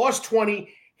 21, lost 20.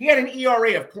 He had an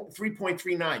ERA of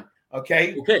 3.39.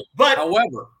 Okay. But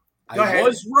however, I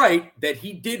was right that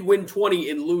he did win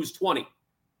 20 and lose 20.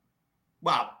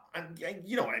 Wow.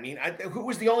 You know what I mean? Who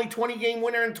was the only 20-game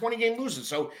winner and 20-game loser?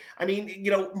 So, I mean,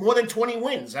 more than 20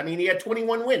 wins. I mean, he had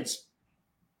 21 wins.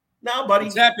 No, buddy.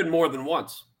 It's happened more than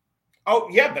once. Oh,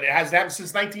 yeah, but it hasn't happened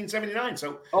since 1979.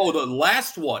 So, the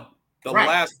last one.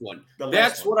 Last one.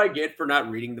 That's what I get for not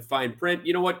reading the fine print.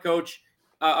 You know what, Coach?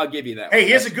 I'll give you that. Hey,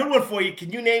 here's a good one for you.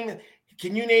 Can you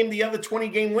name the other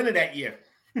 20-game winner that year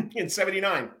in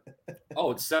 79? Oh,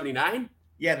 it's 79?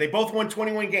 Yeah, they both won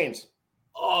 21 games.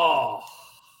 Oh.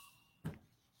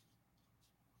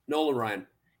 Nolan Ryan.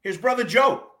 His brother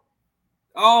Joe.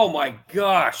 Oh, my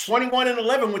gosh.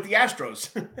 21-11 with the Astros.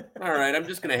 All right, I'm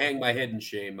just going to hang my head in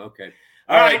shame. Okay.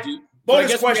 All right, dude.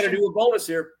 Bonus question. We're going to do a bonus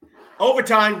here.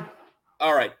 Overtime.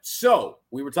 All right, so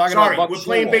we were talking about Buck we're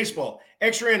playing baseball.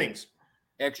 Extra innings.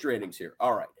 Extra innings here.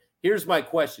 All right. Here's my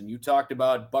question. You talked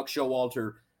about Buck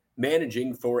Showalter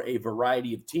managing for a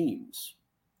variety of teams.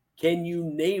 Can you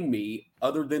name me,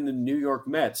 other than the New York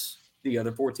Mets, the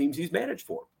other 4 teams he's managed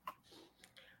for?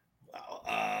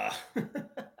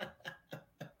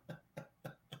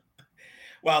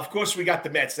 Well, of course, we got the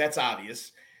Mets. That's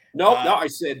obvious. No, I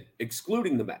said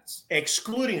excluding the Mets.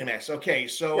 Excluding the Mets. Okay,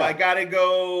 so yeah. I got to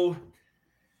go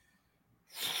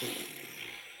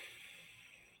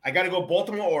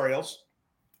Baltimore Orioles.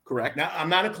 Correct. Now, I'm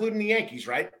not including the Yankees,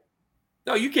 right?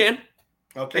 No, you can.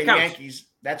 Okay, Yankees.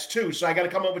 That's 2, so I got to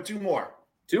come up with 2 more.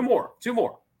 2 more.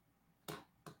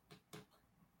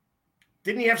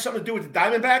 Didn't he have something to do with the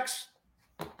Diamondbacks?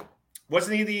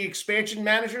 Wasn't he the expansion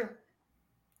manager?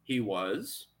 He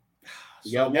was.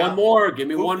 You got one more. Give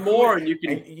me one more, and you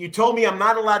can. And you told me I'm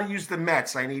not allowed to use the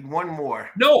Mets. I need one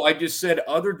more. No, I just said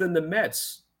other than the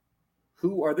Mets,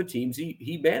 who are the teams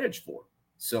he managed for?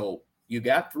 So you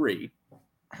got 3.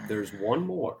 There's one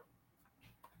more.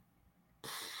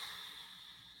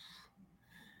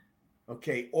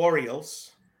 Okay,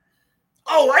 Orioles.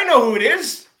 Oh, I know who it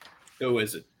is. Who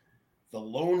is it? The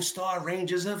Lone Star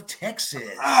Rangers of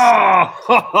Texas.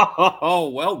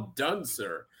 Oh, well done,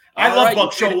 sir. I love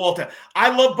Buck Showalter.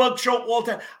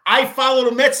 I follow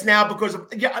the Mets now because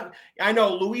I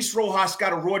know Luis Rojas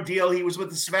got a raw deal. He was with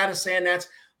the Savannah Bananas,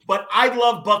 but I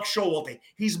love Buck Showalter.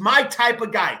 He's my type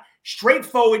of guy.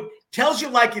 Straightforward, tells you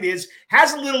like it is,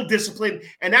 has a little discipline,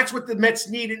 and that's what the Mets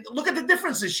need. And look at the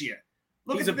difference this year.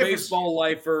 He's a baseball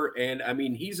lifer, and I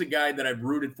mean, he's a guy that I've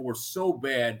rooted for so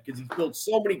bad because he's built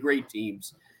so many great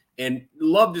teams, and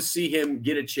love to see him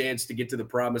get a chance to get to the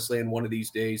promised land one of these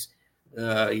days,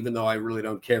 even though I really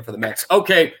don't care for the Mets.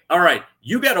 Okay, all right.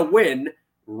 You got to win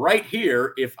right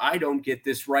here if I don't get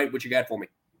this right. What you got for me?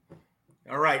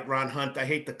 All right, Ron Hunt. I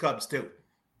hate the Cubs, too.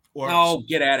 Or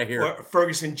get out of here. Or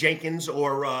Ferguson Jenkins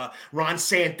or Ron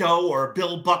Santo or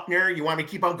Bill Buckner. You want me to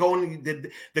keep on going?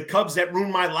 The Cubs that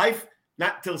ruined my life?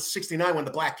 Not till 69 when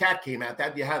the Black Cat came out.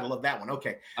 You had to love that one.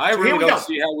 Okay. I really don't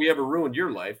see how we ever ruined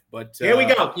your life, but here we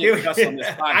go.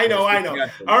 I know.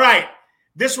 All right.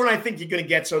 This one I think you're going to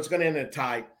get, so it's going to end in a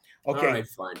tie. Okay. All right,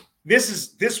 fine.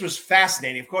 This was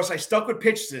fascinating. Of course, I stuck with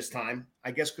pitches this time, I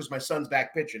guess because my son's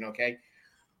back pitching, okay?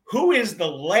 Who is the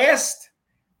last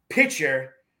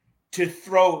pitcher to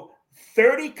throw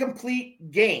 30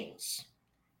 complete games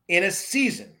in a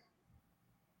season?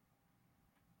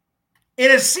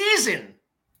 In a season.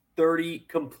 30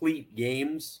 complete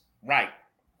games? Right.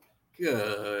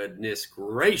 Goodness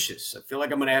gracious. I feel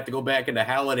like I'm going to have to go back into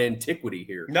Hallett antiquity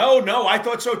here. No, I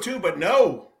thought so too, but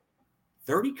no.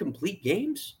 30 complete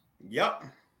games? Yep.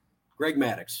 Greg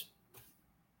Maddux.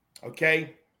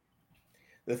 Okay.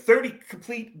 The 30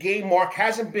 complete game mark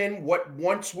hasn't been what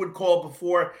once would call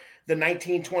before the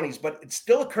 1920s, but it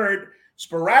still occurred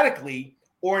sporadically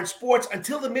or in sports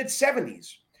until the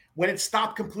mid-70s when it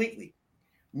stopped completely.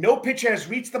 No pitcher has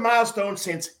reached the milestone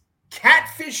since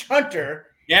Catfish Hunter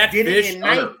did it in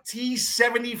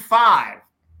 1975.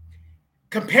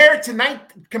 Compared to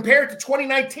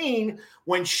 2019,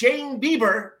 when Shane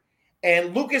Bieber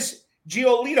and Lucas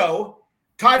Giolito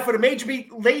tied for the Major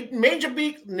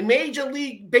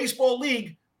League Baseball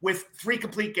League with 3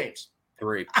 complete games.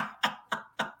 3.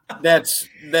 That's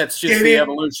just the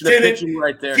evolution of pitching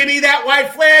right there. Give me that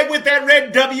white flag with that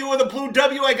red W or the blue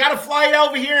W. I got to fly it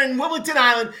over here in Wilmington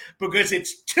Island because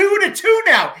it's 2-2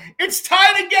 now. It's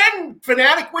tied again,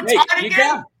 Fanatic. We're tied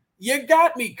again. You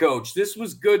got me, Coach. This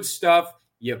was good stuff.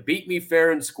 You beat me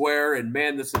fair and square. And,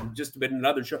 man, this has just been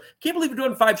another show. Can't believe we're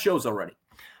doing 5 shows already.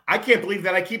 I can't believe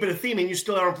that I keep it a theme and you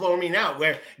still aren't blowing me now,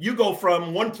 where you go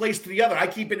from one place to the other. I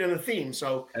keep it in a theme.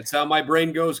 So that's how my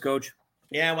brain goes, Coach.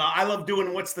 Yeah, well, I love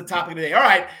doing what's the topic of the day. All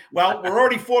right. Well, we're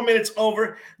already 4 minutes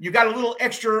over. You got a little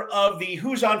extra of the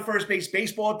Who's on First Base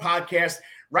Baseball podcast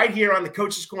right here on the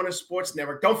Coach's Corner Sports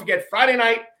Network. Don't forget, Friday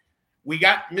night, we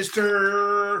got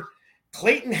Mr.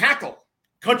 Clayton Hackle,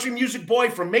 country music boy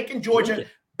from Macon, Georgia,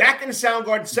 back in the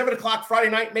Soundgarden, 7 o'clock Friday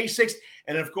night, May 6th.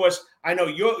 And, of course, I know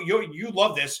you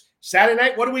love this. Saturday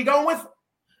night, what are we going with?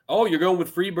 Oh, you're going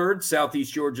with Freebird,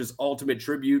 Southeast Georgia's ultimate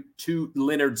tribute to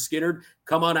Leonard Skinner.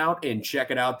 Come on out and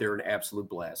check it out. They're an absolute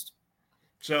blast.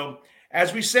 So,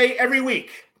 as we say every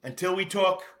week, until we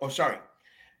talk,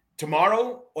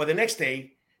 tomorrow or the next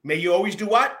day, may you always do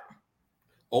what?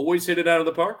 Always hit it out of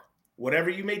the park. Whatever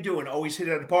you may do, and always hit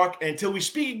it out of the park. And until we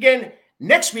speak again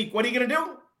next week, what are you going to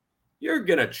do? You're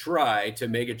going to try to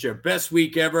make it your best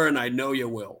week ever, and I know you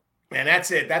will. And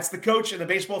that's it. That's the coach and the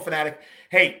baseball fanatic.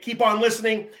 Hey, keep on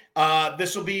listening.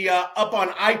 This will be up on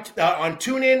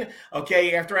TuneIn,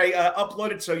 okay, after I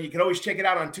upload it. So you can always check it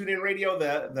out on TuneIn Radio,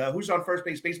 the Who's on First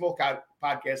Base Baseball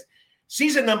podcast.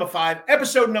 Season number 5,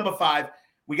 episode number 5.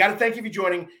 We got to thank you for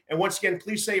joining. And once again,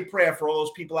 please say a prayer for all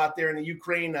those people out there in the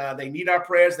Ukraine. They need our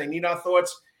prayers. They need our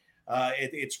thoughts.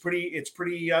 It's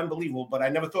pretty unbelievable. But I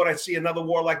never thought I'd see another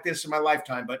war like this in my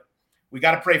lifetime. But we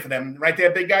got to pray for them. Right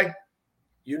there, big guy?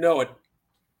 You know it.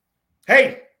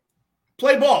 Hey,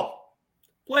 play ball.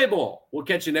 Play ball. We'll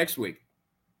catch you next week.